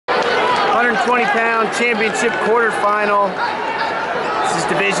120-pound championship quarterfinal. This is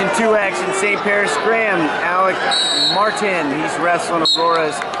Division II action. St. Paris Graham, Alek Martin. He's wrestling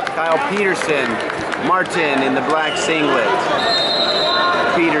Aurora's Kyle Peterson. Martin in the black singlet.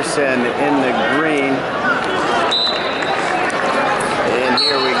 Peterson in the green. And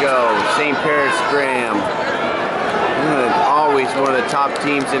here we go. St. Paris Graham. Always one of the top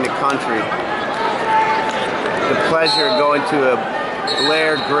teams in the country. The pleasure of going to a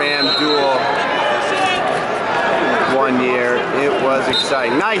Blair Graham duel one year. It was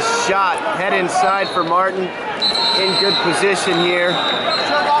exciting. Nice shot. Head inside for Martin. In good position here.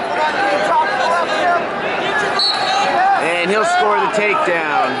 And he'll score the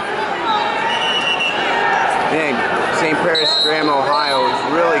takedown. Man, St. Paris Graham, Ohio is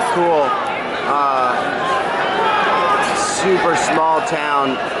really cool. Super small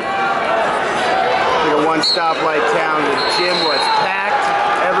town. Like a one stoplight town. The gym was packed.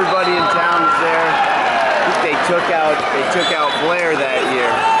 Everybody in town was there. I think they took out Blair that year.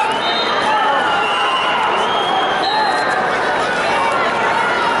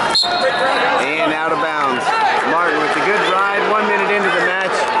 And out of bounds. Martin with a good ride. 1 minute into the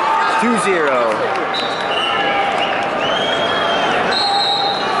match. 2-0.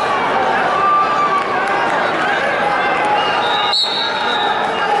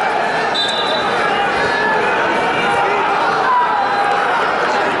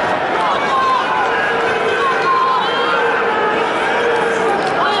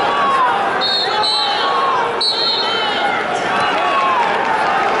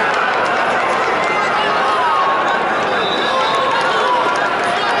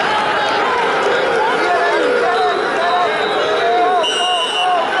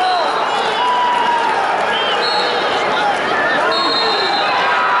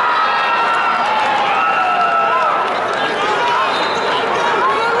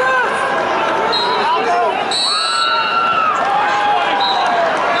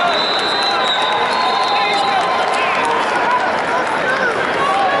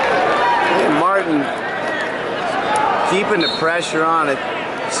 Keeping the pressure on it.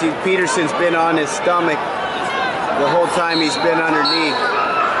 See, Peterson's been on his stomach the whole time he's been underneath.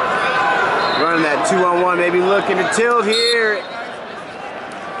 Running that 2-on-1, maybe looking to tilt here.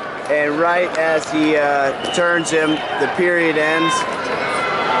 And right as he turns him, the period ends.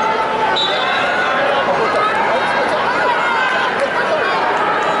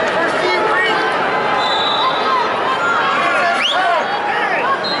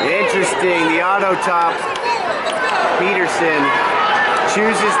 Interesting, the auto top. Peterson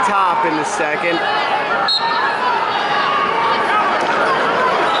chooses top in the second.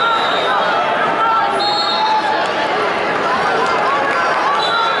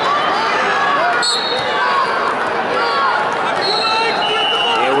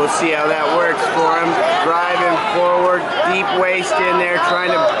 And we'll see how that works for him. Driving forward, deep waist in there, trying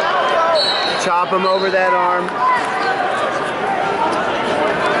to chop him over that arm.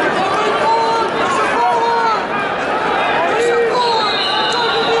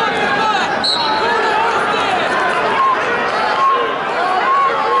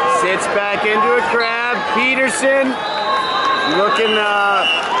 Back into a crab. Peterson looking,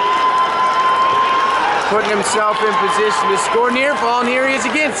 putting himself in position to score. Near fall, and here he is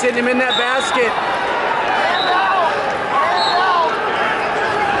again, sitting him in that basket.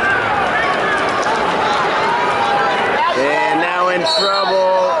 And now in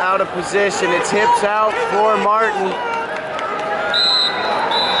trouble, out of position. It's hips out for Martin.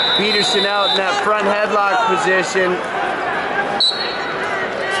 Peterson out in that front headlock position.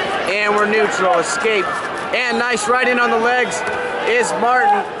 And we're neutral, escape. And nice right in on the legs is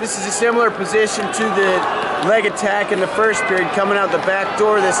Martin. This is a similar position to the leg attack in the first period, coming out the back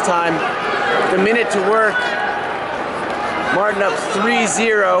door this time. The minute to work. Martin up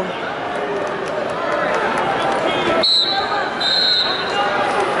 3-0.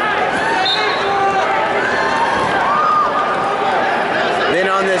 Then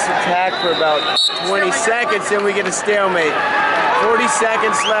on this attack for about 20 seconds, then we get a stalemate. 40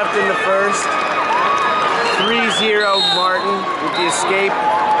 seconds left in the first. 3-0 Martin with the escape.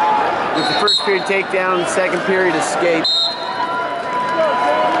 With the first period takedown, second period escape.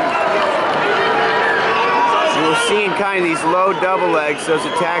 So we're seeing kind of these low double legs, those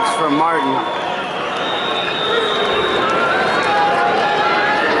attacks from Martin.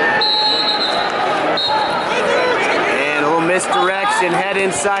 And a little misdirection, head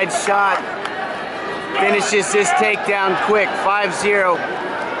inside shot. Finishes this takedown quick, 5-0.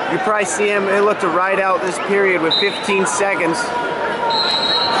 You probably see him, he'll look to ride out this period with 15 seconds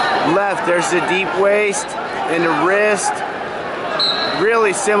left. There's the deep waist and the wrist.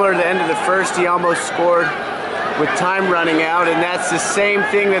 really similar to the end of the first. He almost scored with time running out, and that's the same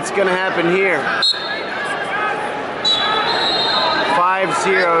thing that's going to happen here.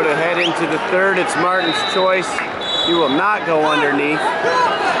 5-0 to head into the third. It's Martin's choice. He will not go underneath.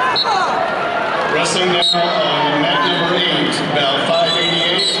 Wrestling now on mat number 8, about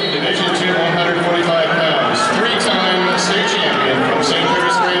 588, Division II, 145 pounds. Three-time state champion from St.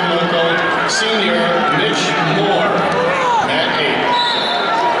 Peterson local, senior Mitch Moore, mat 8.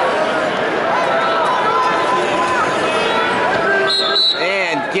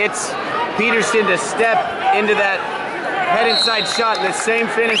 And gets Peterson to step into that head inside shot in the same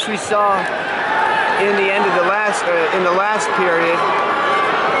finish we saw in the end of the last period.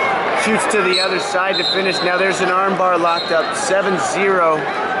 Shoots to the other side to finish. Now there's an arm bar locked up. 7-0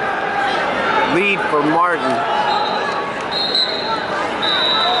 lead for Martin.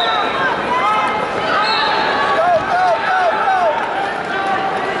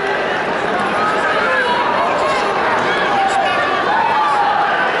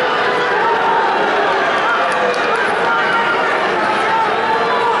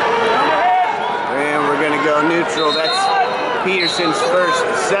 And we're going to go neutral. That's Peterson's first.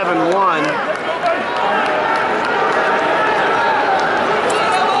 7-1.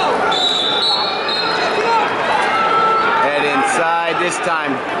 Head inside. This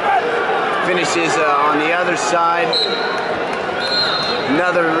time finishes on the other side.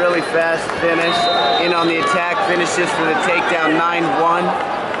 Another really fast finish. In on the attack, finishes for the takedown.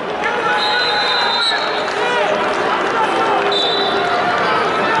 9-1.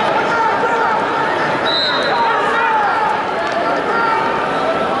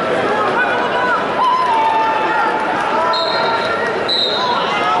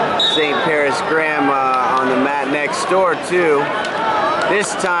 On the mat next door too.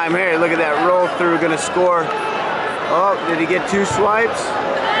 This time here, look at that roll through, gonna score. Oh, did he get 2 swipes?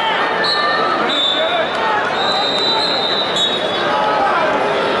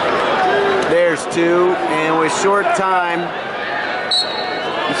 There's 2, and with short time,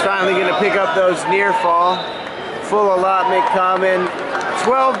 he's finally gonna pick up those near fall. Full allotment coming.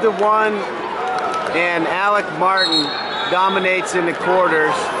 12-1, and Alek Martin dominates in the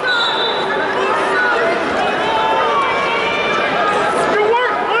quarters.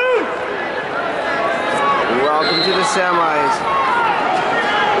 Welcome to the semis.